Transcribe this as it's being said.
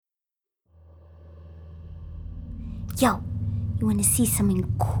Yo, you wanna see something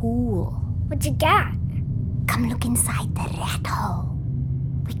cool? What you got? Come look inside the rat hole.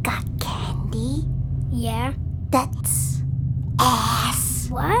 We got candy. Yeah? That's ass.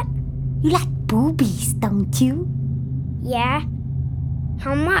 What? You like boobies, don't you? Yeah?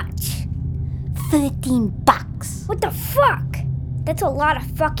 How much? $13. What the fuck? That's a lot of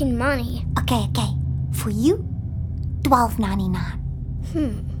fucking money. Okay. For you,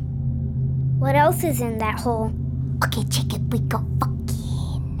 $12.99. What else is in that hole? Okay, check it. We got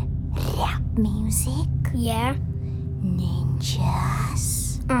fucking rap music, Yeah?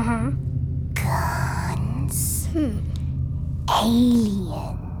 ninjas, Uh-huh. guns,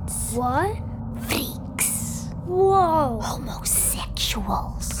 aliens, What? freaks, Whoa!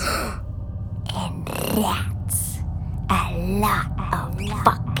 homosexuals, and rats. A lot of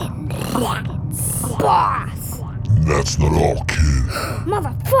fucking rats. Boss! That's not all, kid.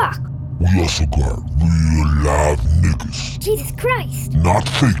 Motherfuck! We also got real live niggas. Jesus Christ! Not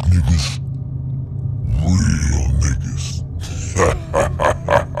fake niggas. Real niggas.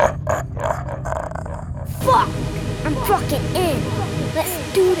 Fuck! I'm fucking in. Let's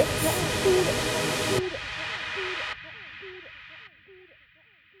do this.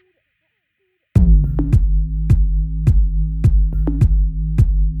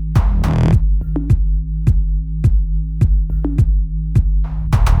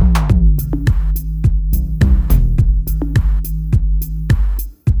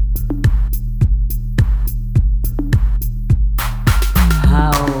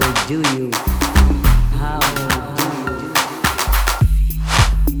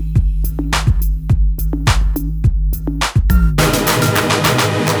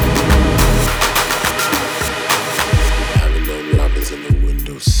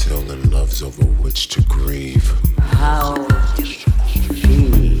 Over which to grieve. How do you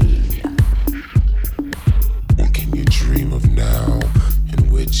feel? What can you dream of now in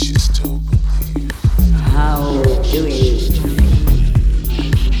which you still believe? How do you feel?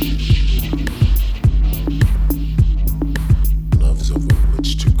 Love's over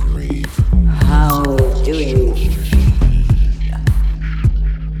which to grieve. How do you feel?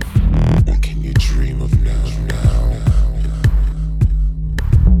 What can you dream of now?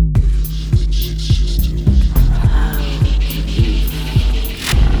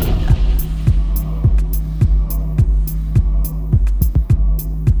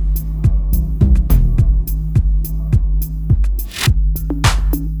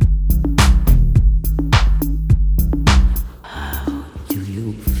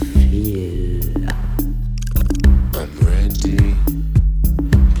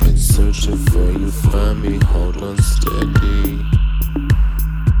 For you find me, hold on steady.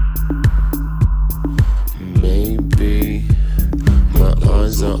 Maybe my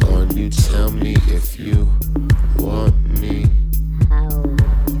eyes are on you. Tell me if you want me.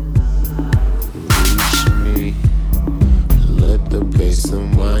 Reach me, let the bass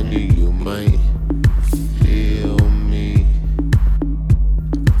unwind you. You might feel me.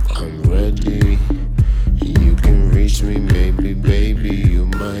 I'm ready. You can reach me, maybe, baby. You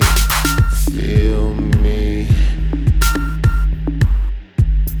might feel me.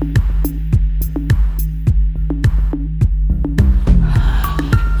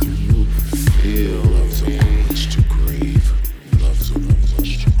 Do you Feel love's over which to grieve. Love's over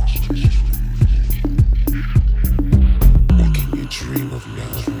which to grieve. What can you dream of now?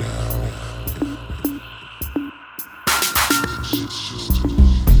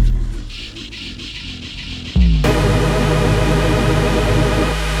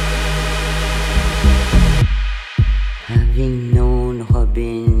 Having known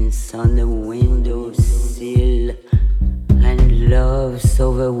robins on the windowsill and loves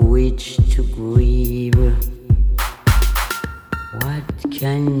over which to grieve, what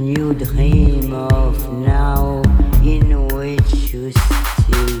can you dream of now in which you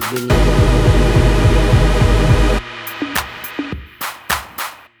still believe?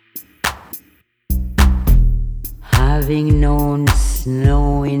 Having known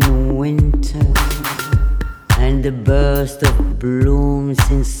snow in winter and the burst of blooms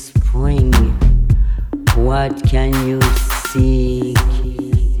in spring, what can you seek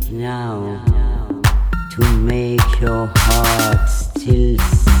now to make your heart still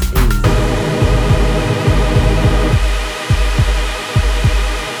sing?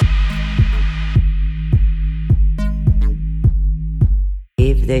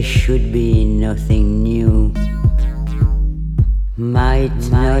 If there should be nothing new, might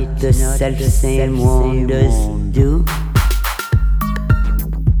not the self-same wonders do?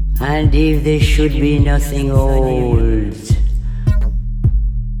 And if there should be nothing old,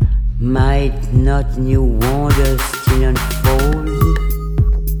 Might not new wonders still unfold?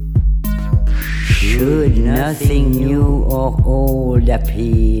 Should nothing new or old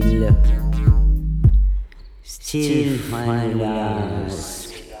appeal? Still finally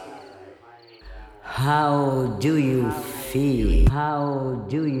ask, how do you feel? How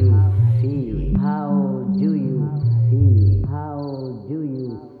do you feel? How do you feel? How do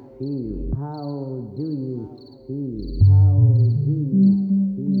you feel? How do you feel? How do you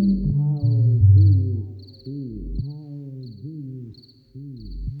feel?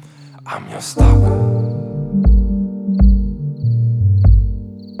 I'm your stalker.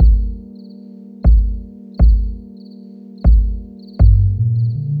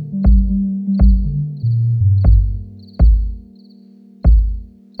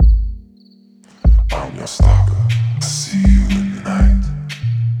 I'm your stalker. I see you in the night.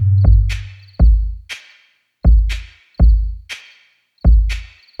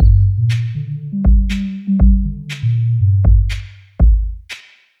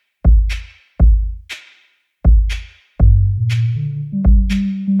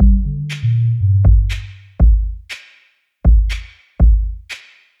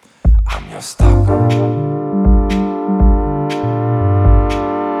 I'm your stalker.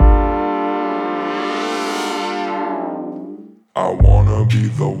 I wanna be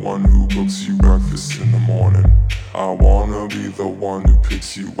the one who cooks you breakfast in the morning. I wanna be the one who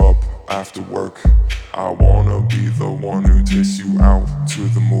picks you up after work. I wanna be the one who takes you out to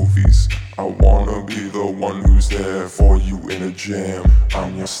the movies. I wanna be the one who's there for you in a jam.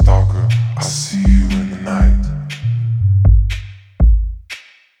 I'm your stalker. I see you in the night.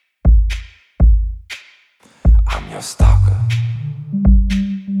 I'm your stalker.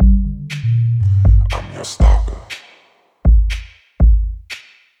 I'm your stalker.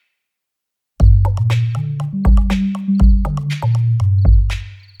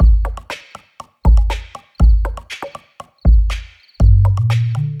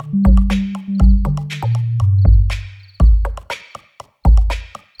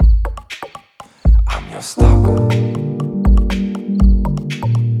 I'm your stalker.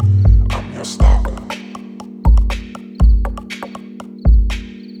 I'm your stalker.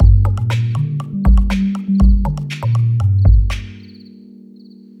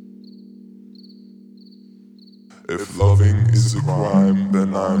 If loving is a crime,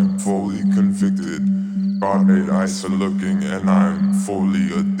 then I'm fully convicted. Carnate eyes are looking and I'm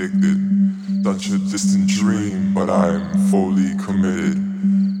fully addicted. Such a distant dream, but I'm fully committed.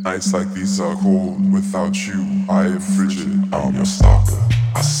 Nights like these are cold, without you I am frigid. I'm your stalker,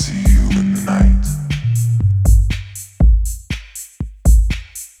 I see you in the night.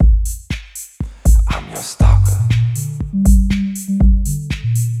 I'm your stalker.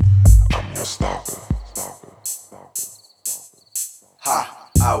 I'm your stalker. Ha,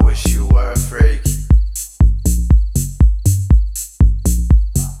 I wish you were a freak.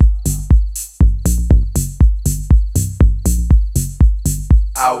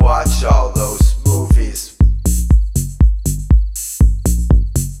 I watch all those movies.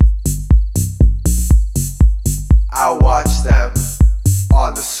 I watch them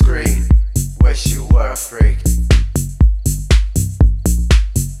on the screen. Wish you were a freak.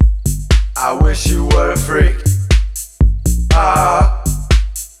 I wish you were a freak.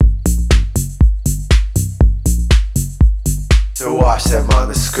 To watch them on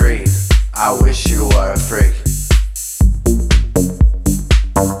the screen. I wish you were a freak.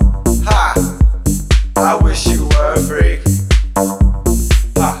 Ha! I wish you were a freak.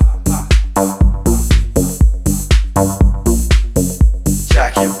 Ha!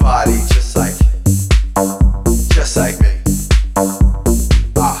 Jack your body just like me.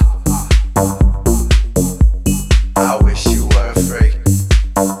 I wish you were a freak.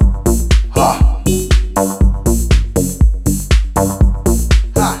 Ha!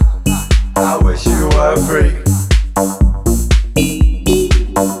 I wish you were a freak.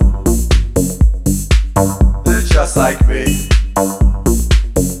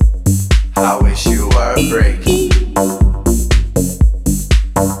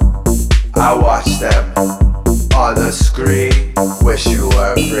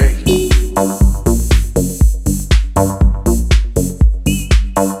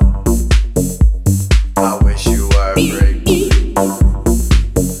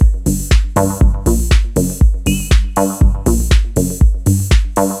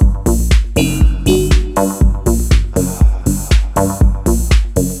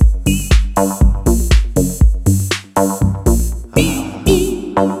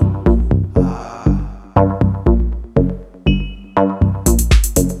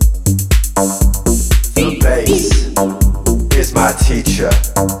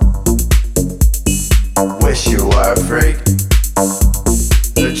 freak.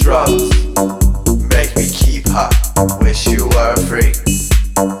 The drums make me keep up. Wish you were a freak.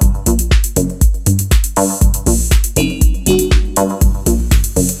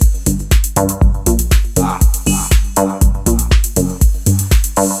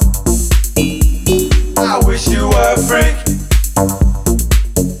 I wish you were a freak.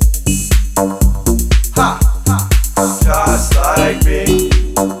 Ha, just like me.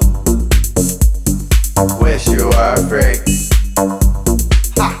 Wish you were a freak.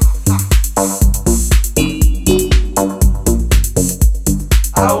 Ha.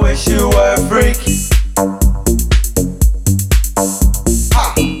 I wish you were a freak.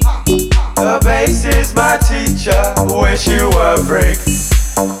 Ha. The bass is my teacher. Wish you were a freak.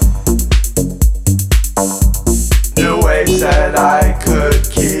 The waves that I could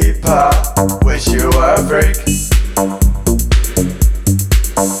keep up. Wish you were a freak.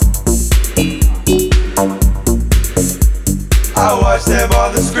 I watch them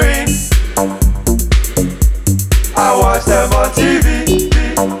on the screen. I watch them on TV.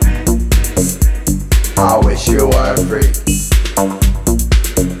 I wish you were a freak.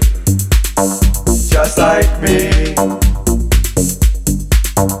 Just like me.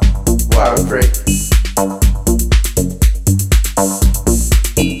 Were a freak.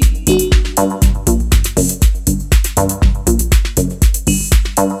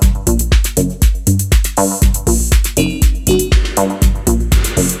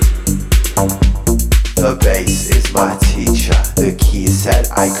 The bass is my teacher. The key said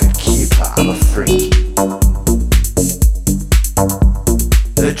I could keep her. I'm a freak.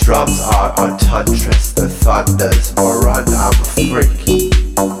 The drums are on tundras. The thunder's more run. I'm a freak.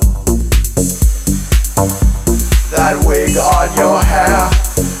 That wig on your hair.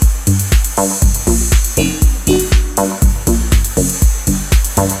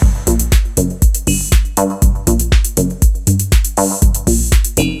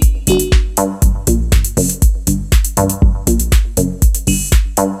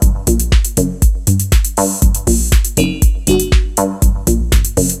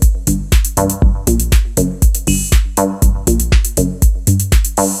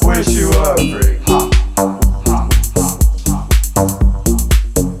 Wish you were a freak. Ha, ha, ha, ha,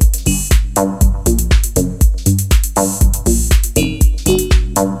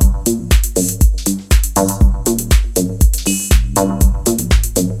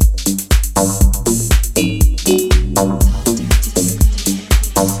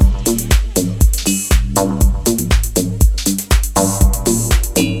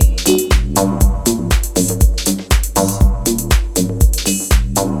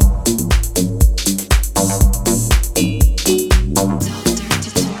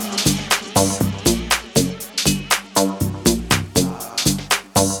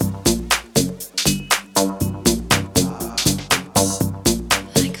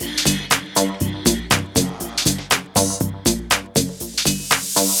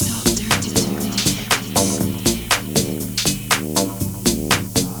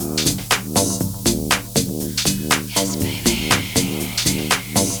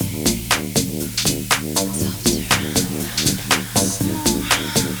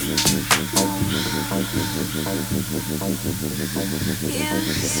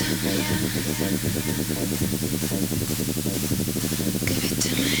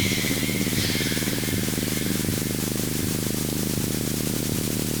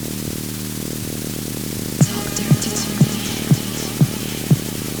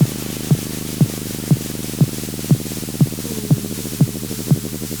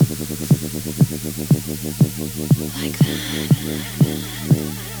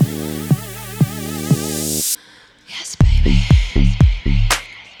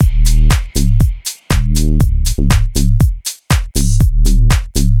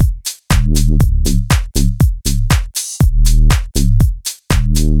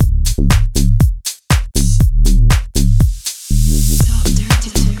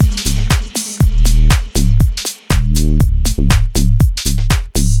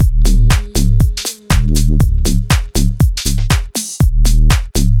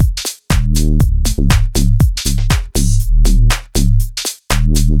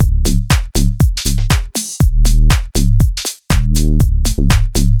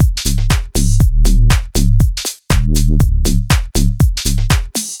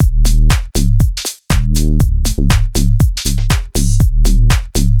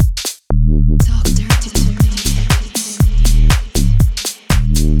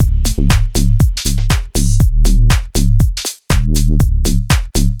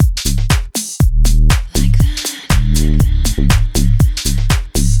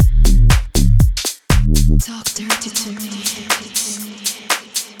 Talk dirty to me.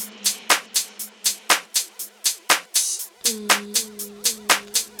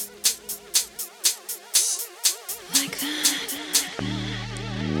 Like that.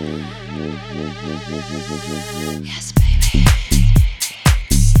 Yes, baby.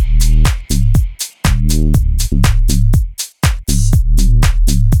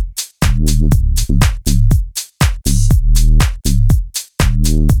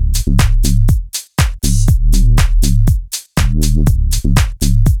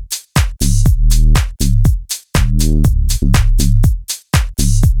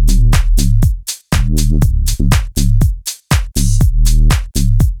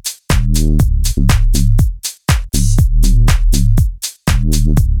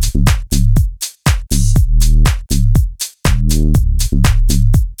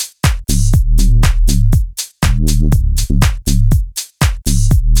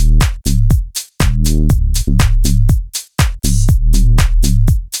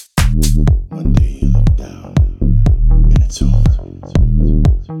 One day you look down and it's over.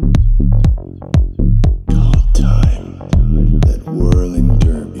 Call time, that whirling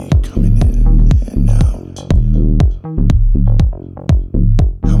derby coming in and out.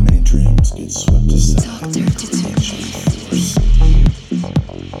 How many dreams get swept aside? Talk dirty to me.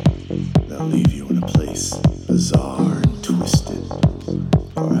 They'll leave you in a place bizarre and twisted.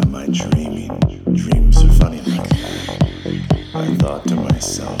 Or am I dreaming? Dreams are funny like that. I thought to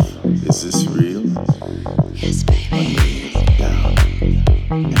myself, is this real? Yes, baby. You look down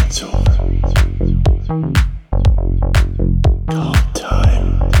and it's over. Call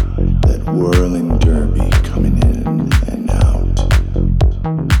time, that whirling derby coming in and out.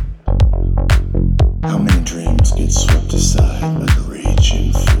 How many dreams get swept aside by the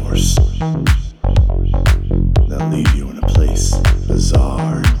raging force? They'll leave you in a place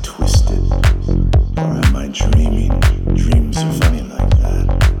bizarre and twisted. Or am I dreaming? Dreams are funny like that.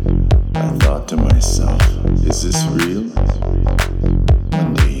 I thought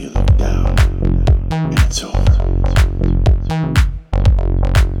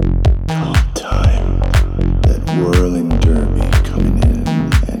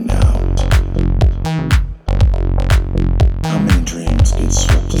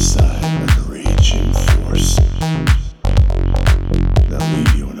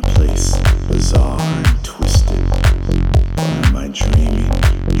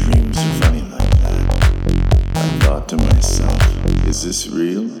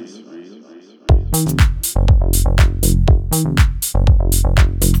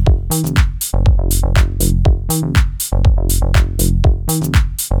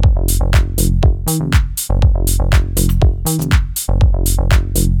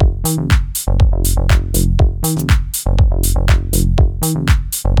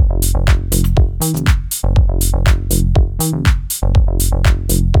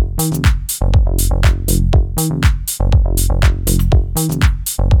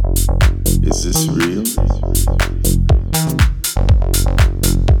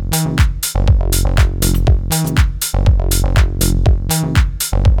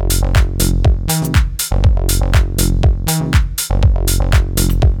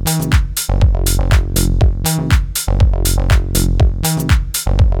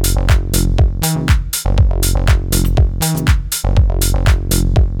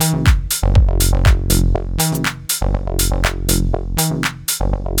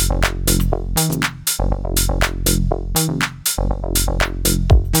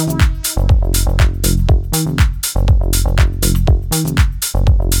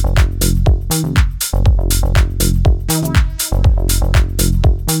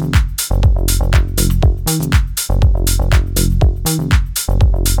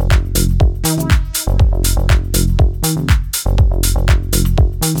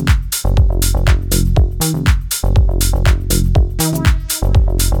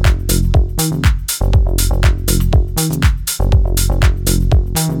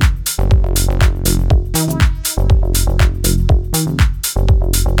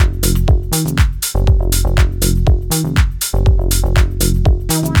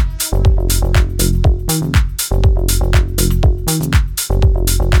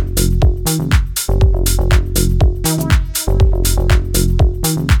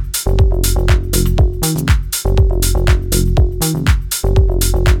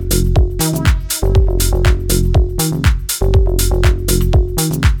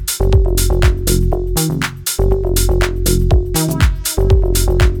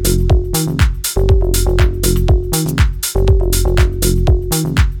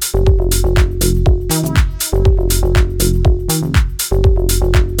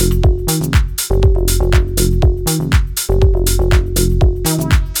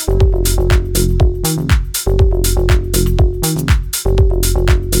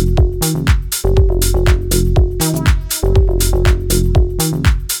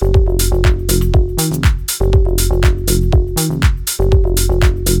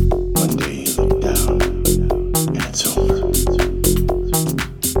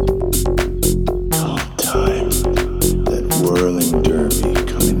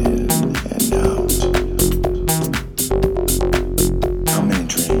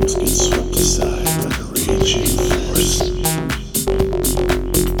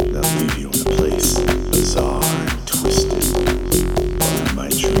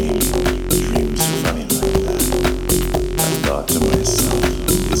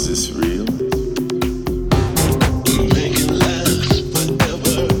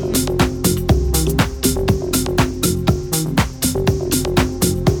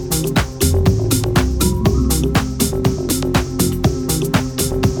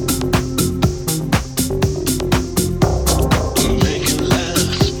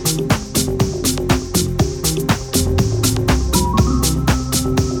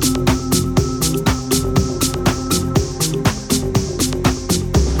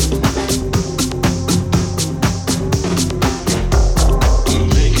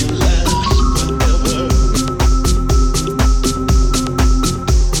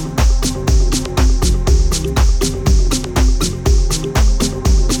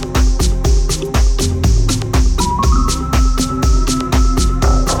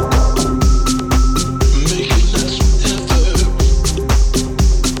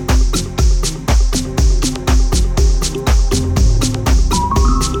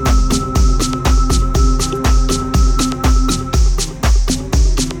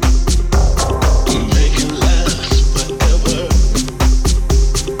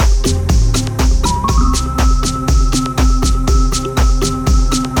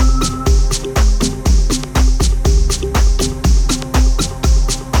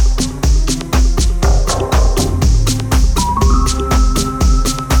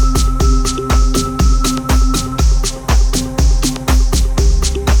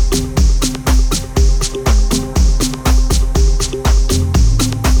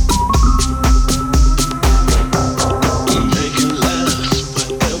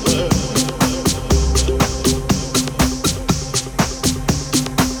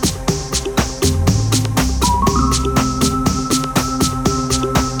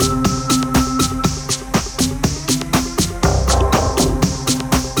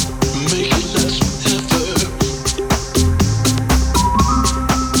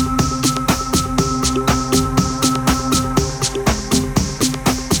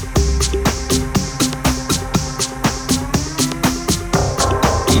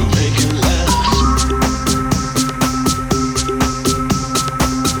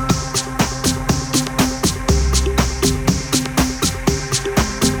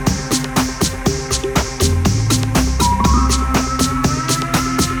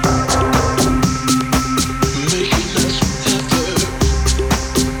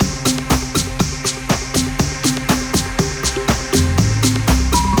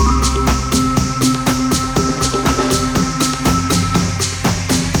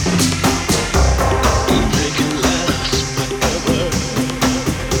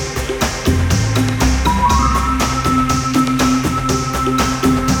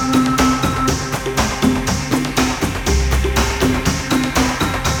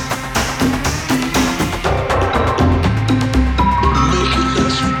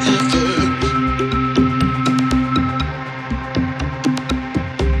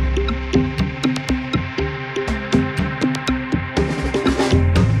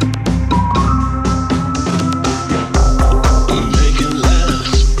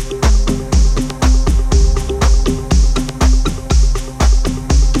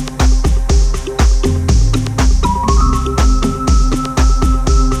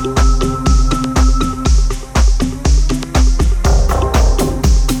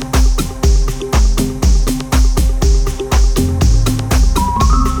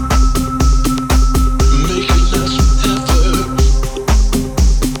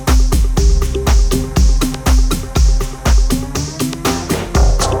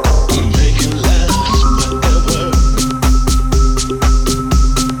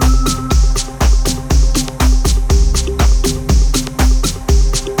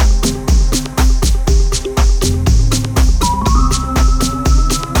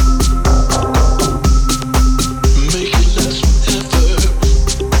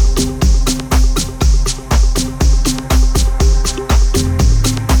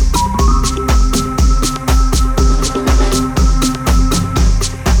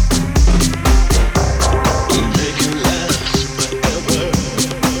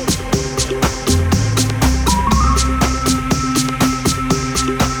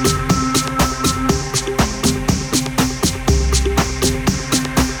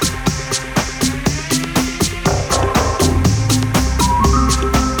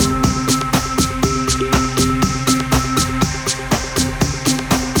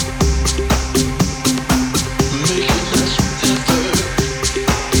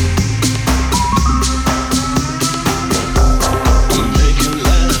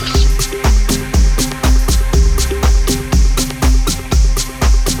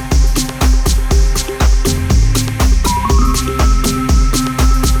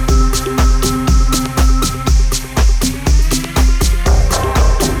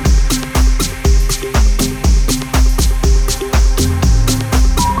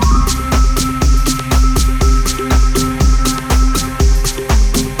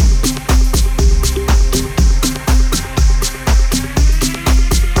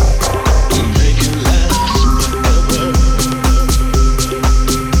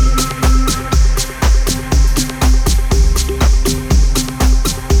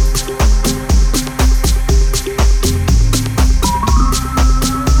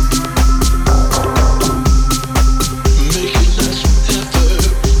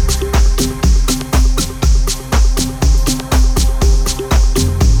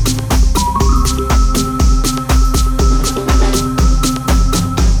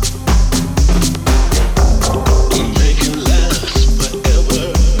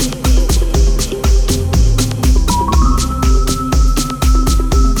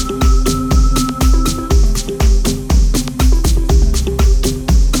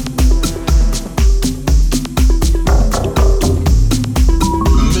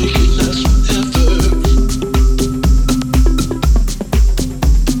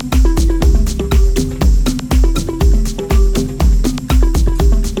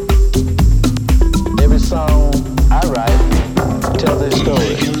their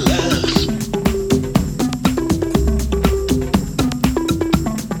story.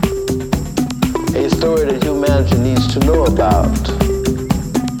 A story that humanity needs to know about.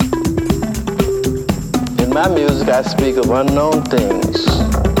 In my music, I speak of unknown things,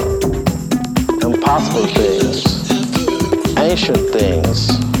 impossible things, ancient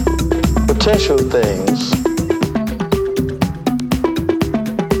things, potential things.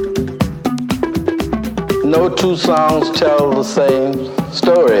 No two songs tell the same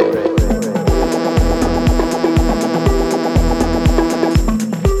story.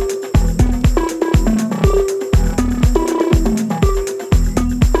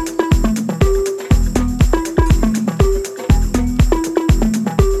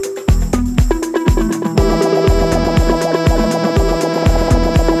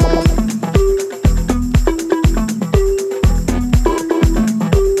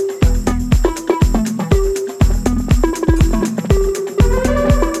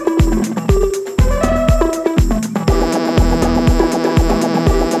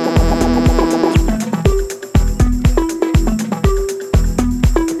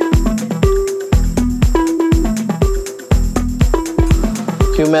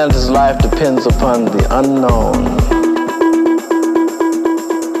 Humanity's life depends upon the unknown.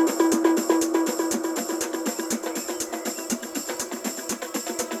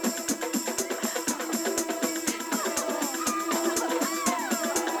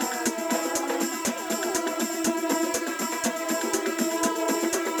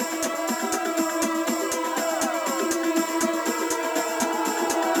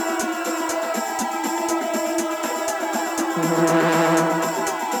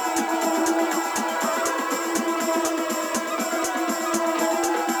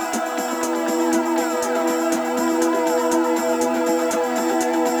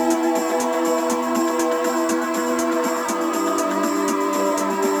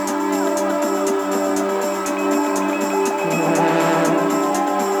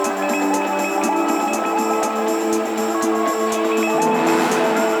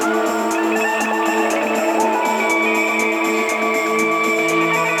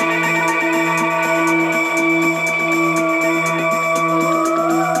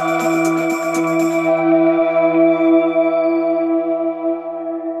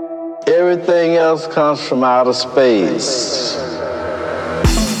 Everything else comes from outer space.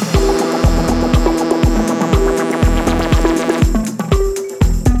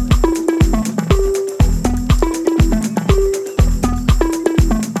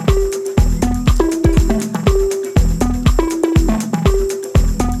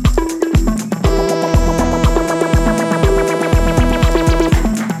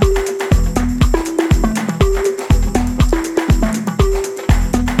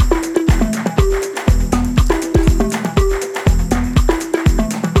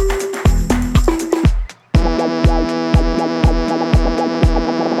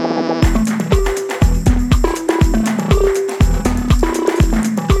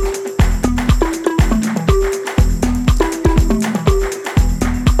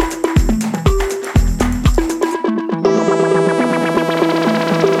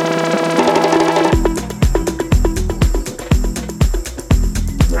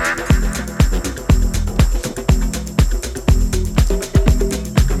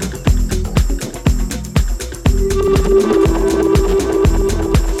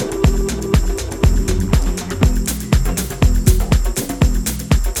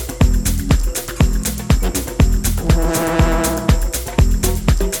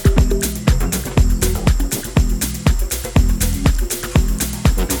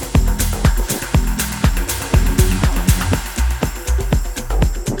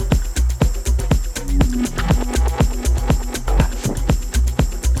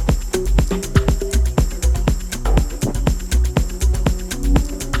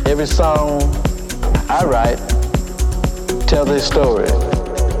 Every song I write tells a story.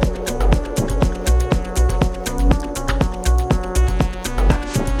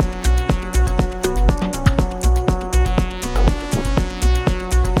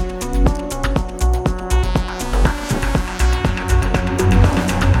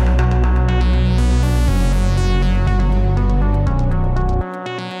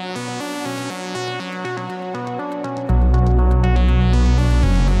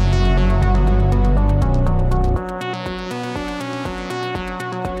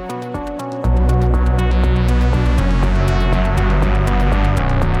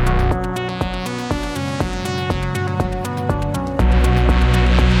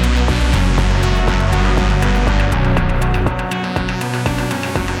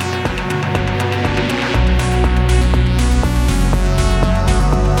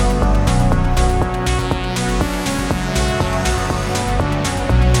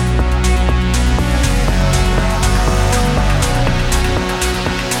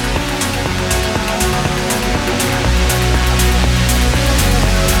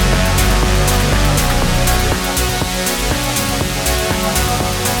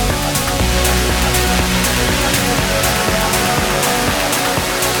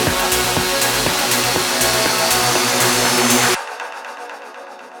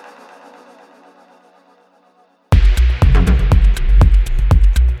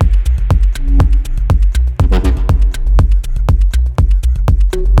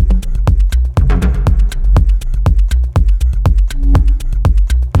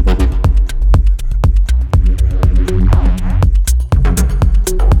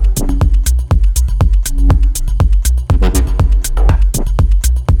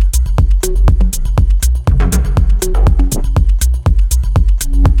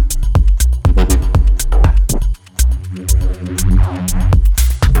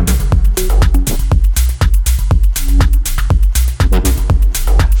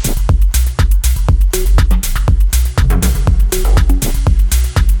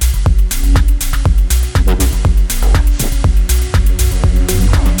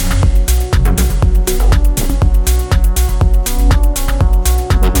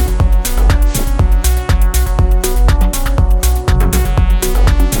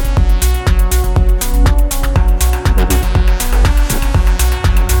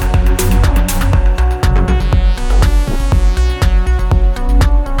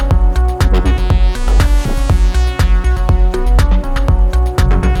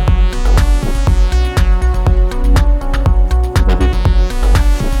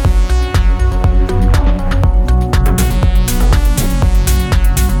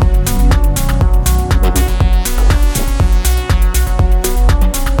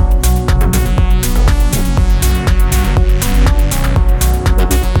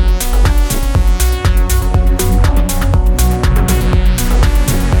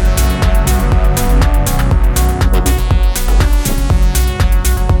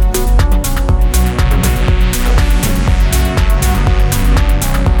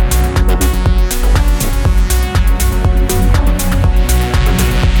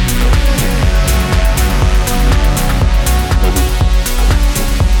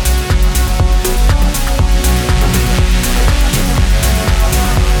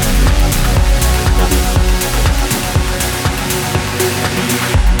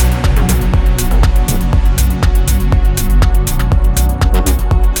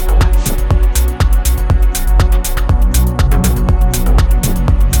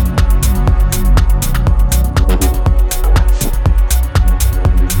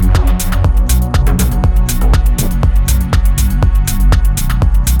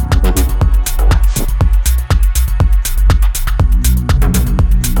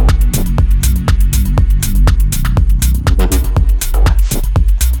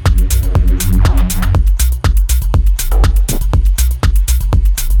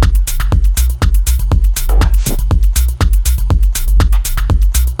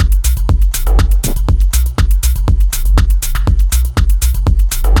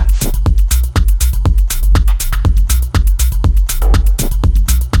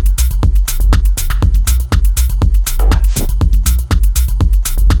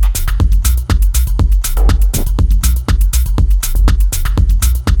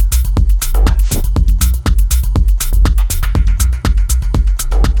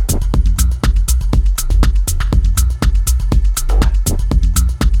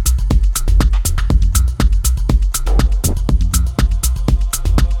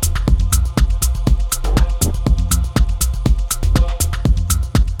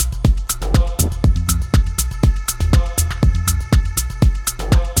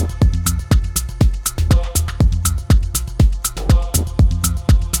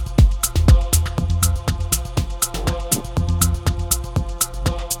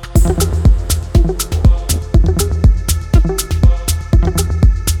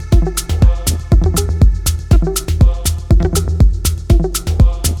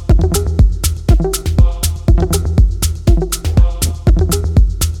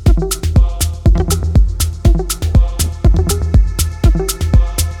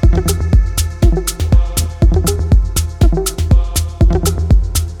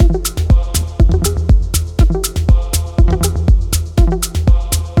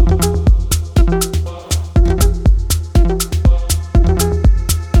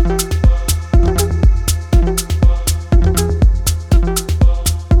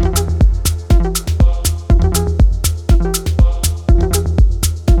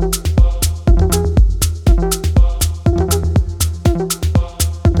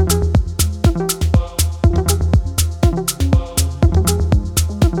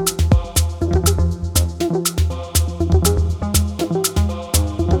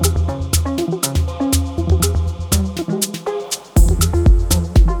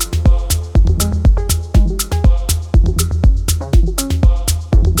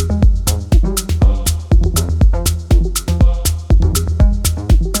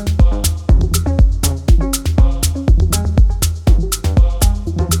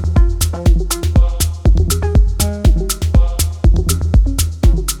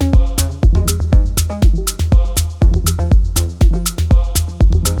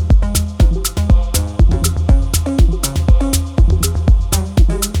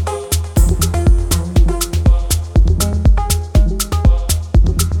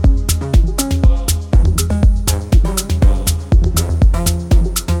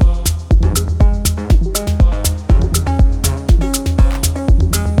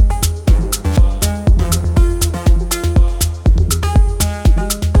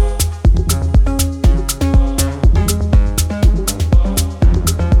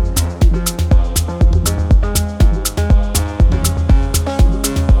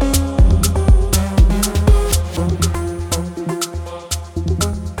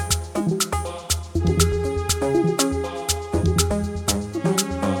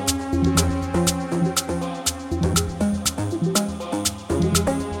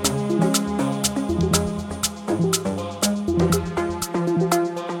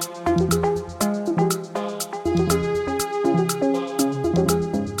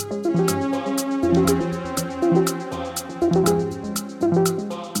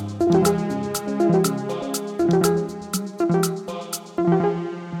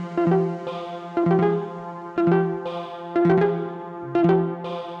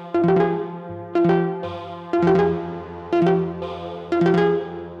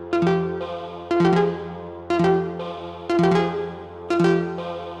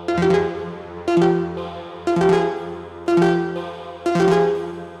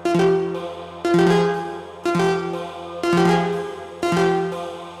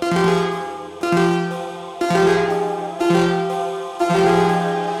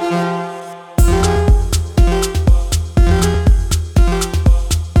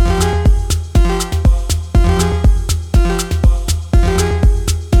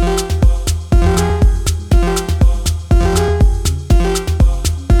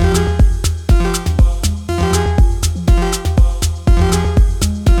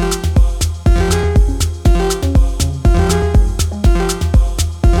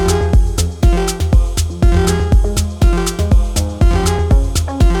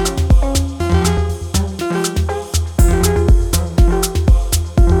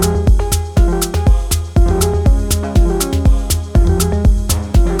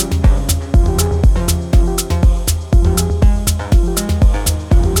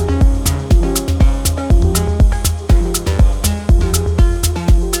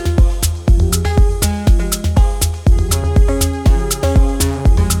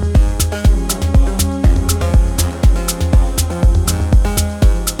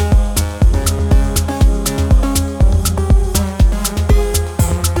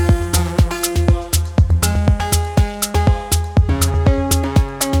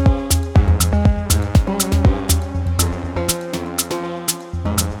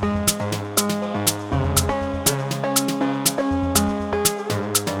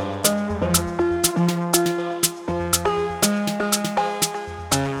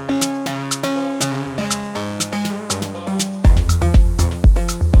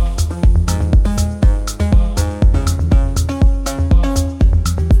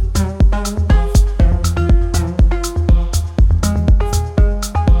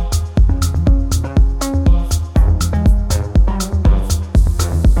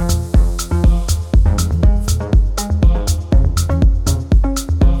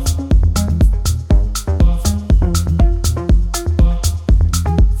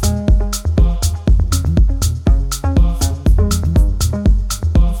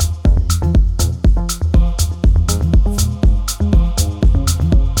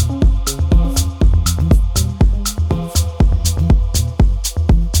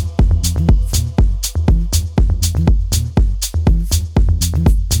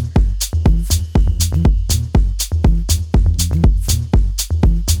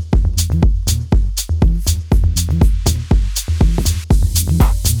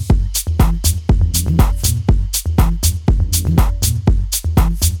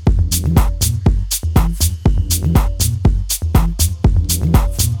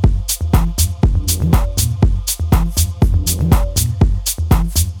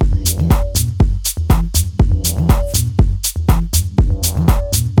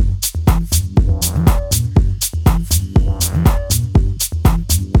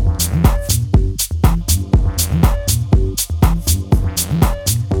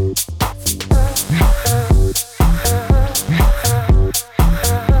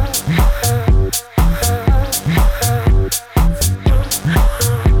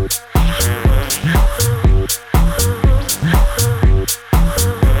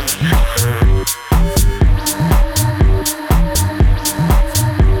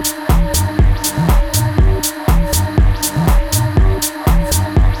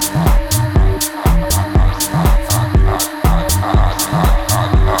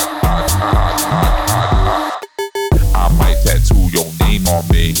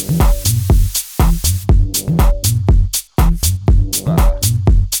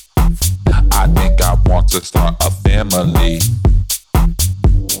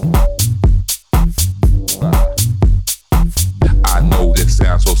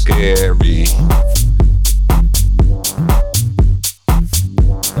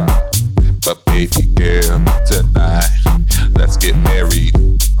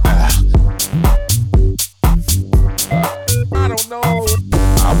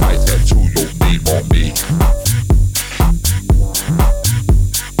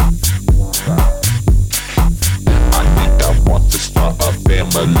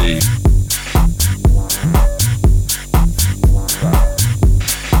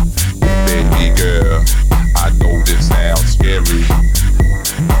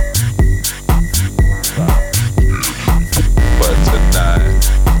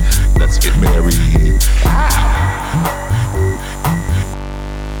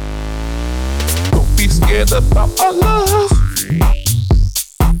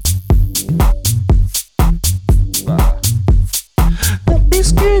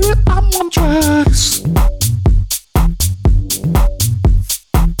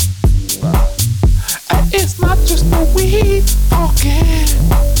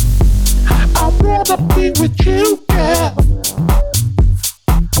 wanna be with you, girl.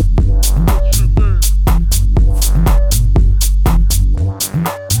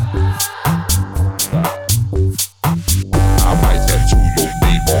 I might tattoo your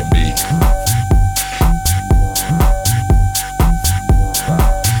name on me.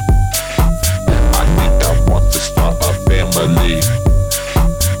 And I think I want to start a family.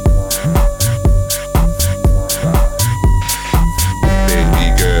 Baby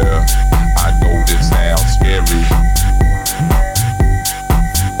girl, I know this sounds scary,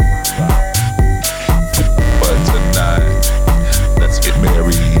 but tonight, let's get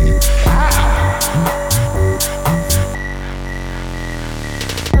married.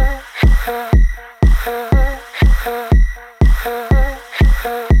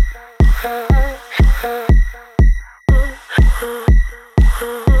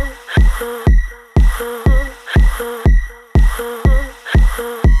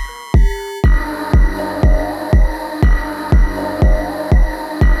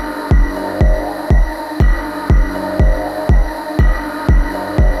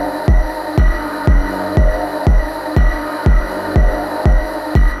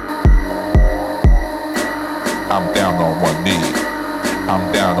 I'm down on one knee.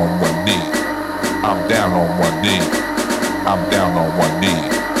 I'm down on one knee. I'm down on one knee. I'm down on one knee.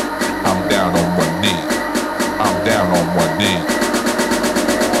 I'm down on one knee. I'm down on one knee.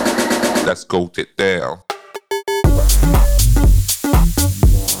 Let's go get down.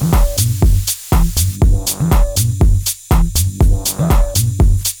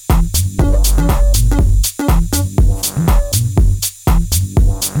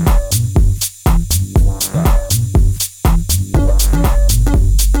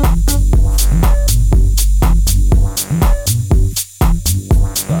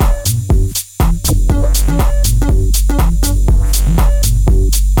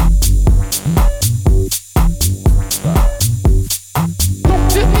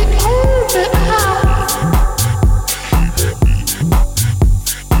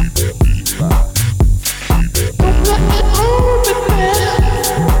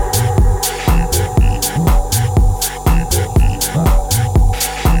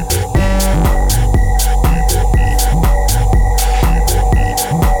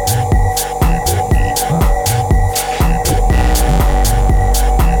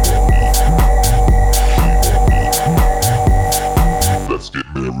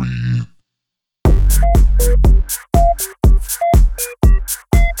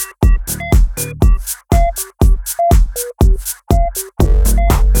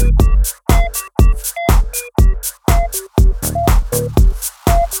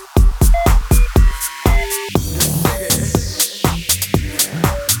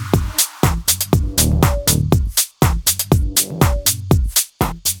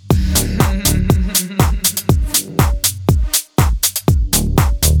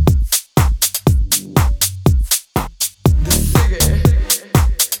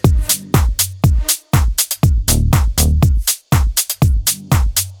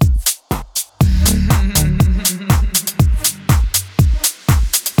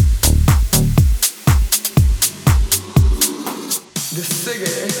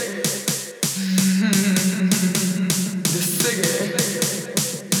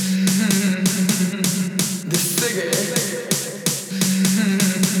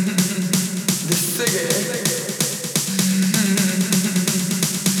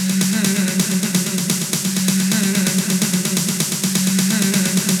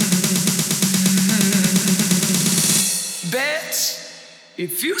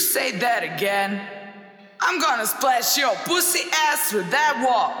 If you say that again, I'm gonna splash your pussy ass through that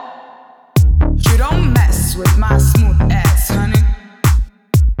wall. You don't mess with my smooth ass, honey.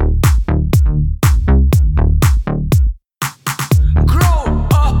 Grow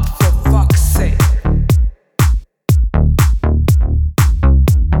up, for fuck's sake.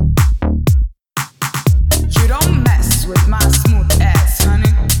 You don't mess with my smooth ass, honey.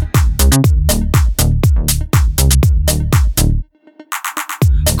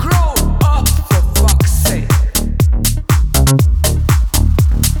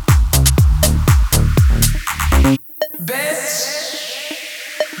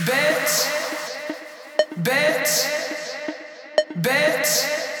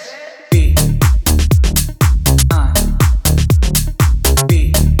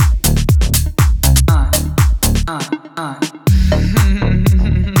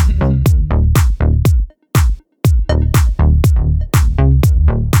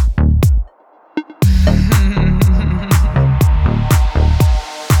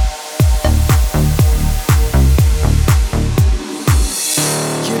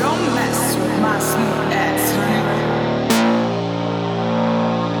 You don't mess with my smooth ass, honey.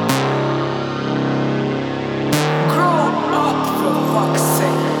 Grow up for fuck's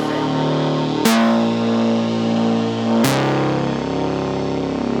sake.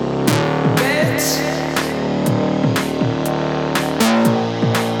 Bitch.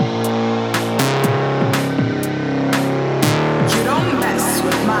 You don't mess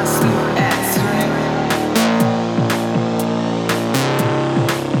with my smooth ass, honey.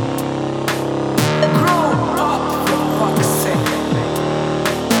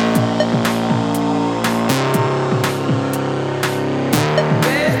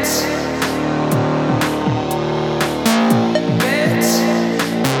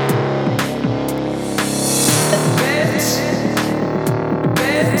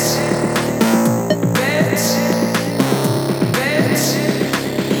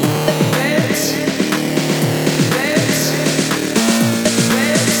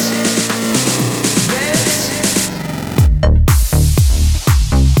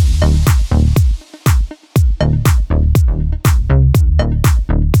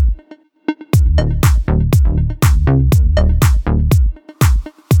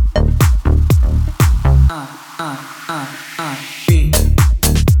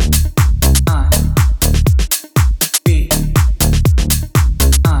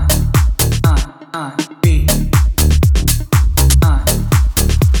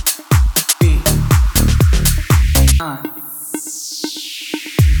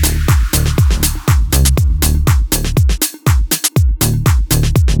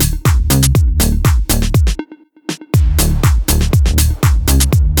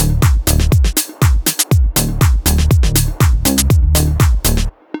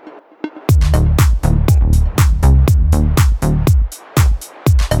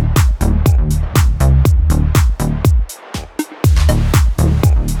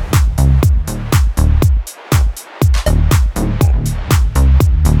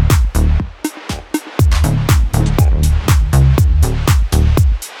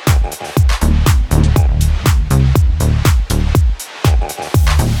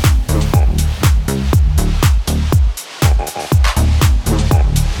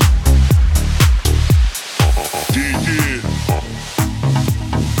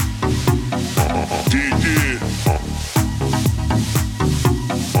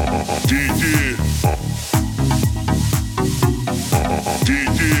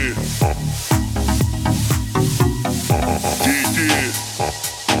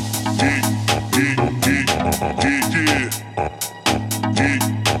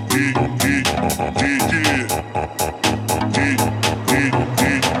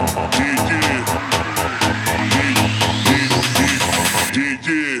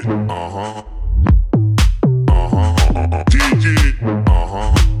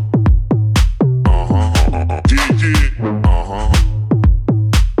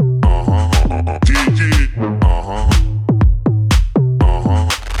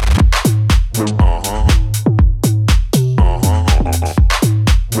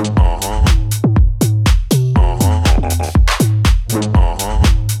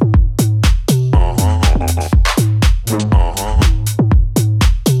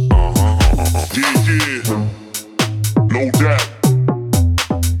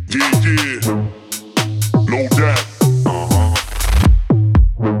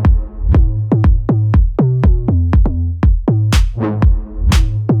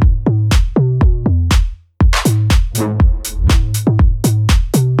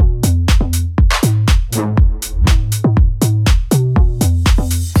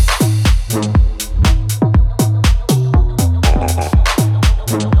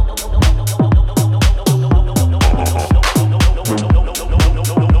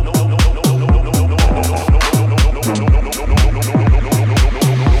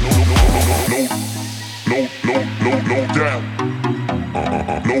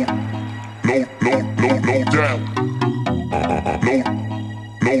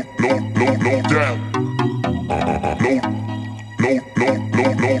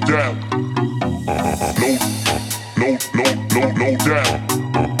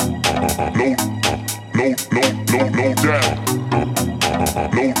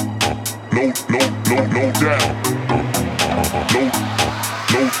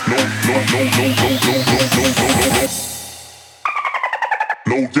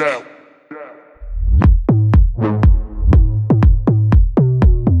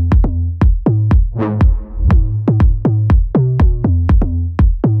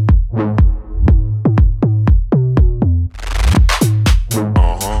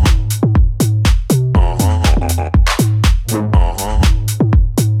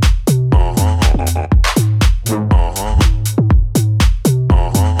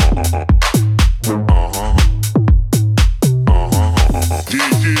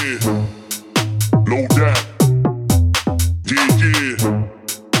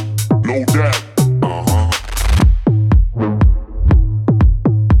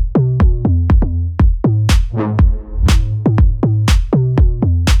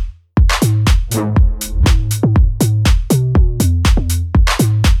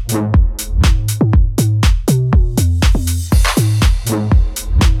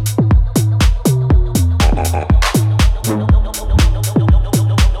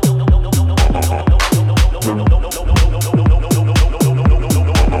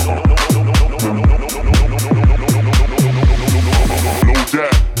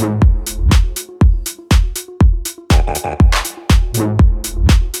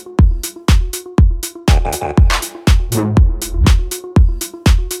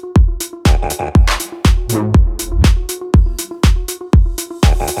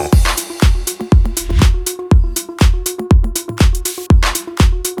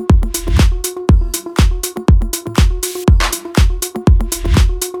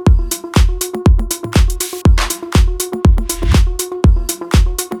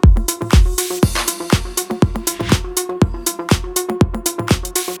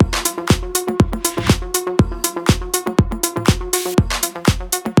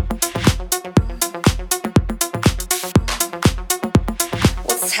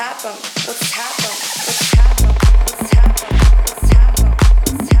 What's happened? What's happened? What's happened? What's happened? What's happened?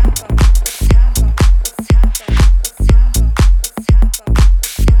 What's happened? What's happened? What's happened? What's happened?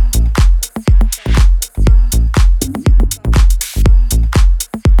 What's happened? What's happened?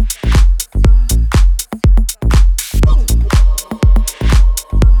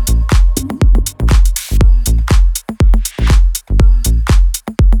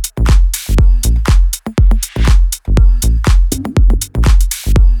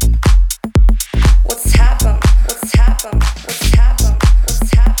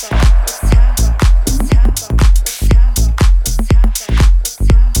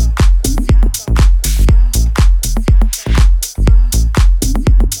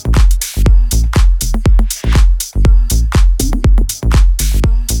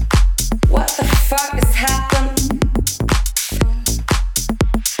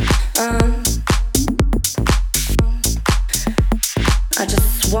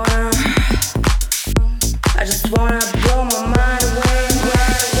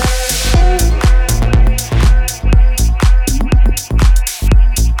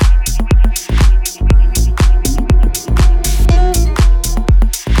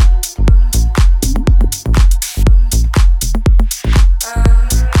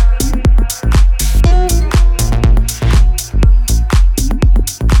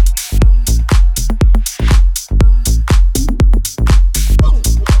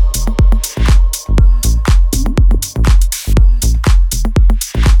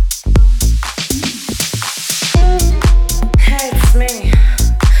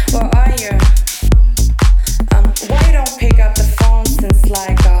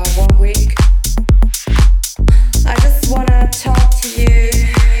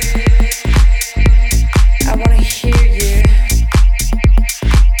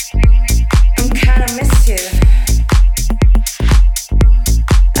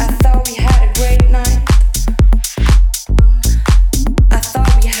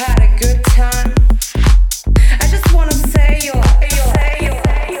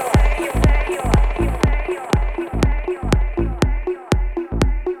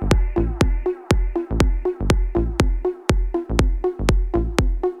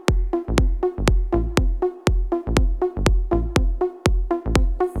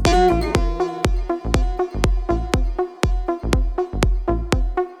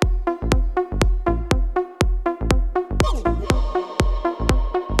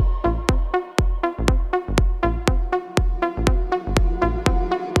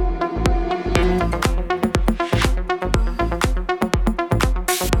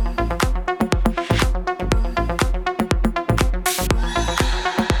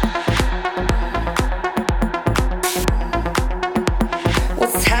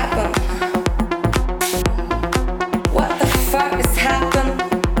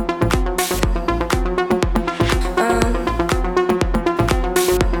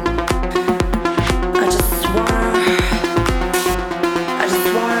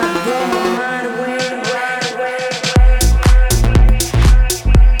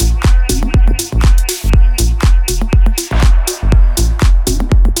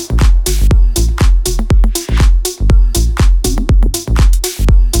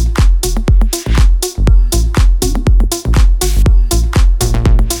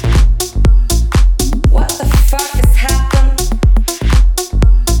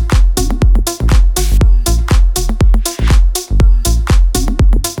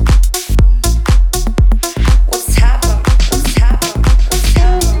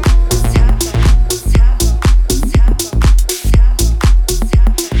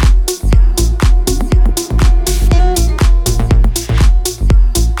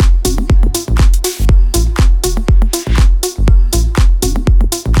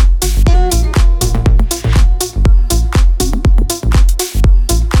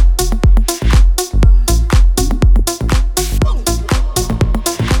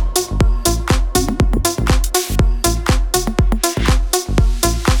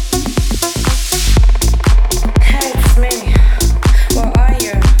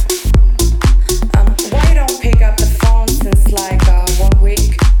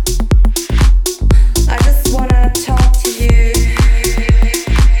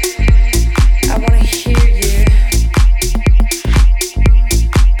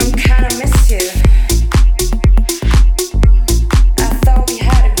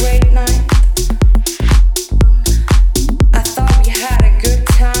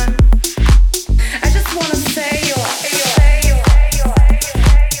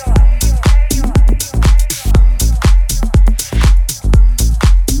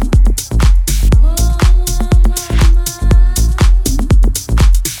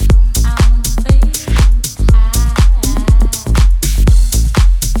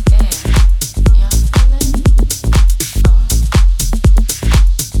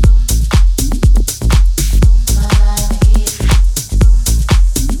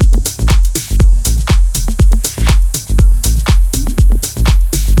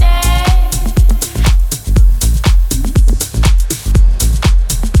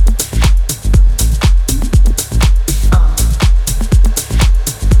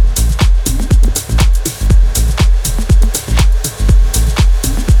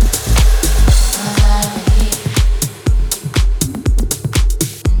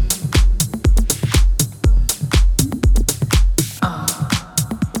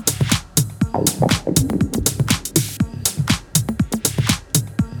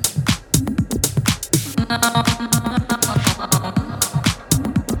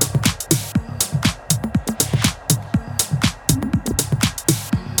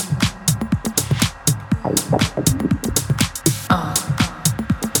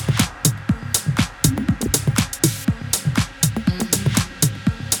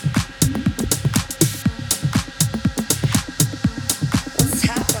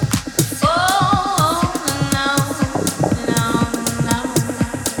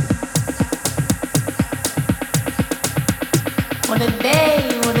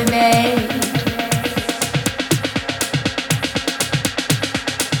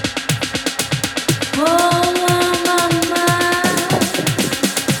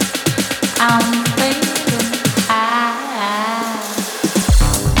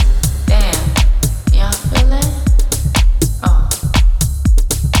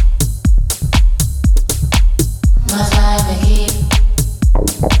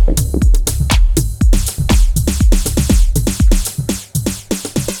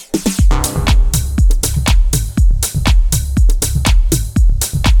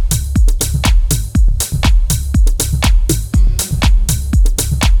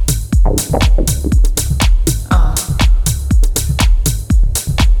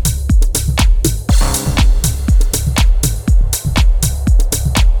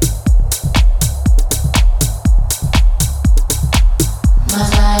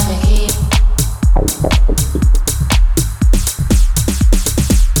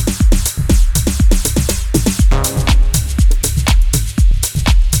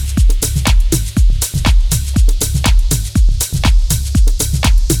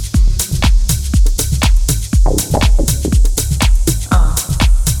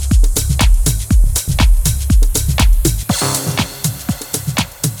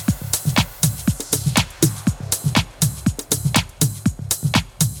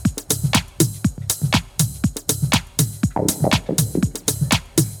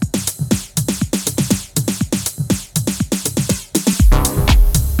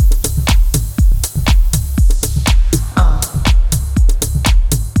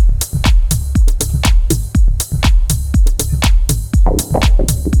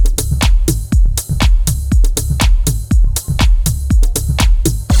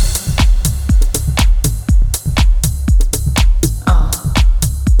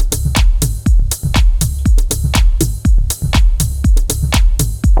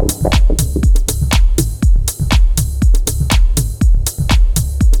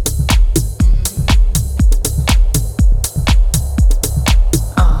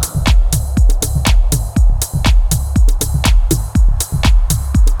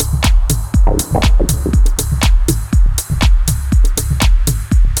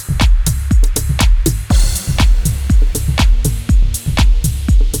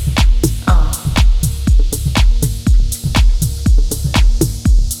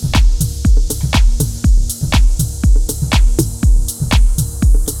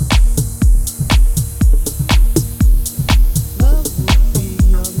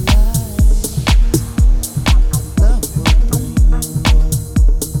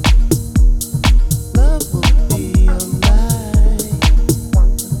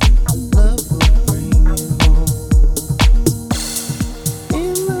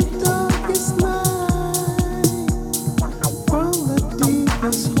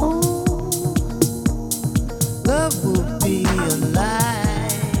 us home. Love will be a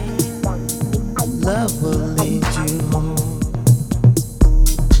light. Love will lead you home.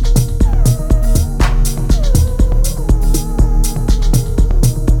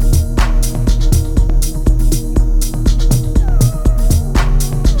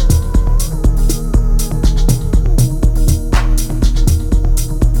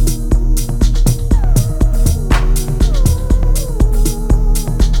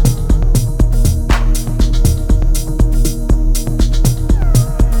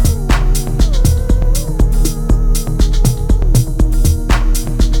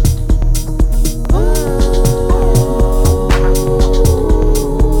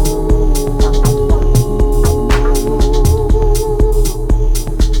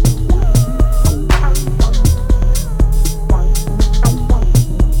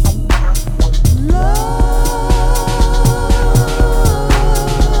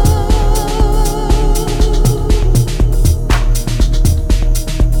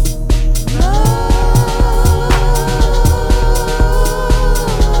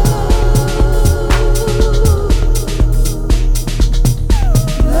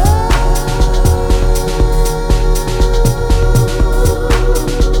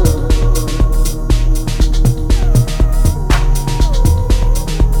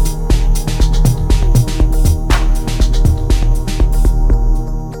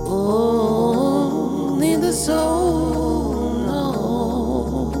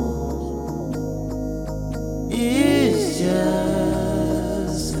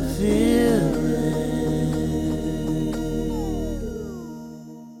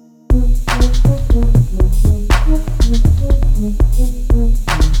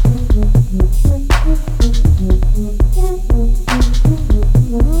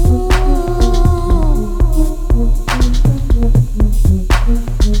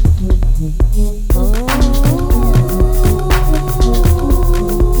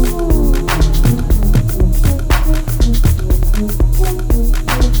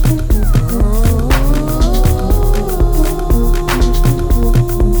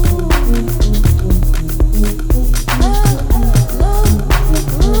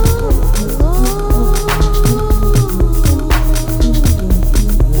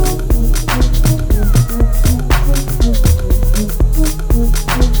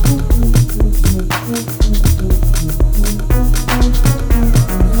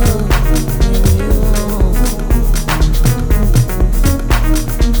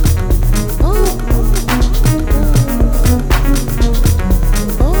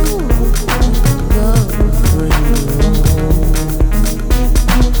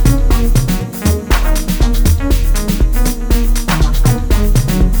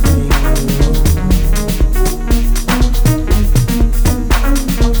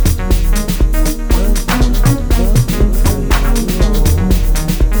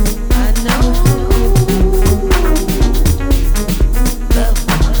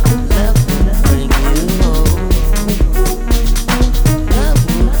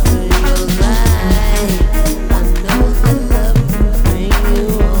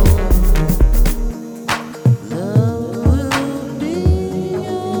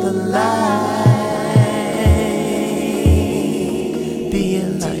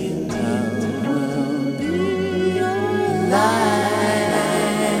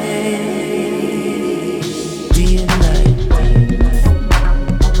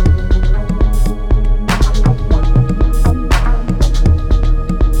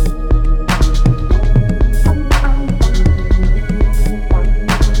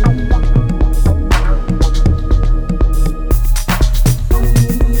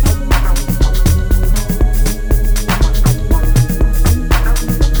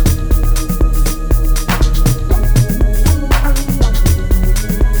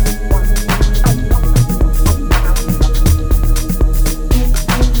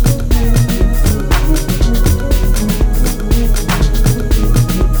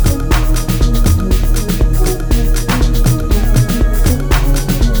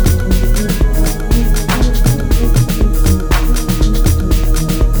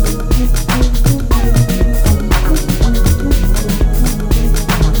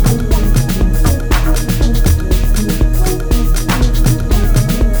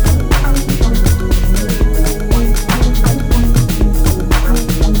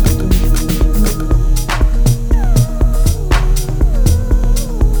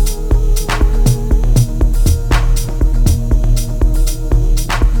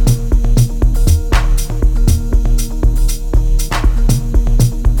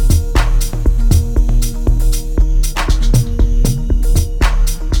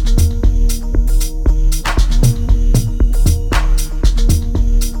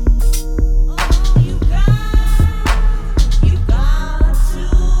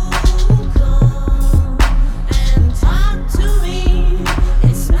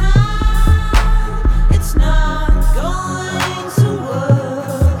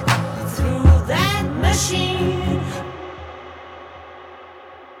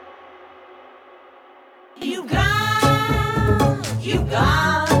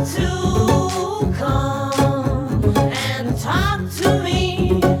 come and talk to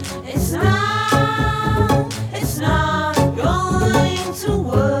me. It's not going to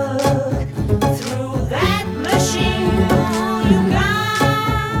work through that machine.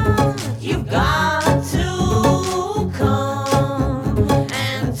 You've got to come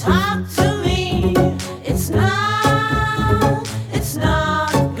and talk to me. It's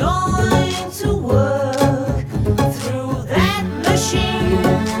not going to work through that machine.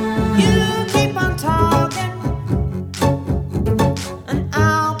 You keep on talking, and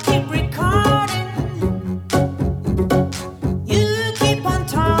I'll keep recording. You keep on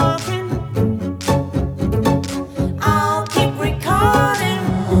talking, I'll keep recording.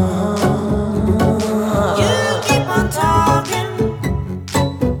 You keep on talking,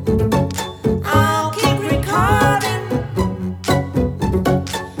 I'll keep recording.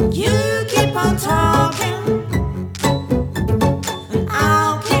 You keep on talking, and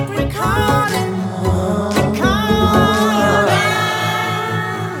I'll keep recording. Because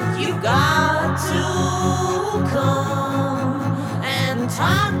you've got to come and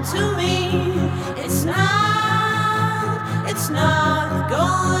talk to me. It's not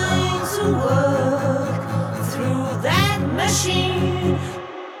going to work through that machine.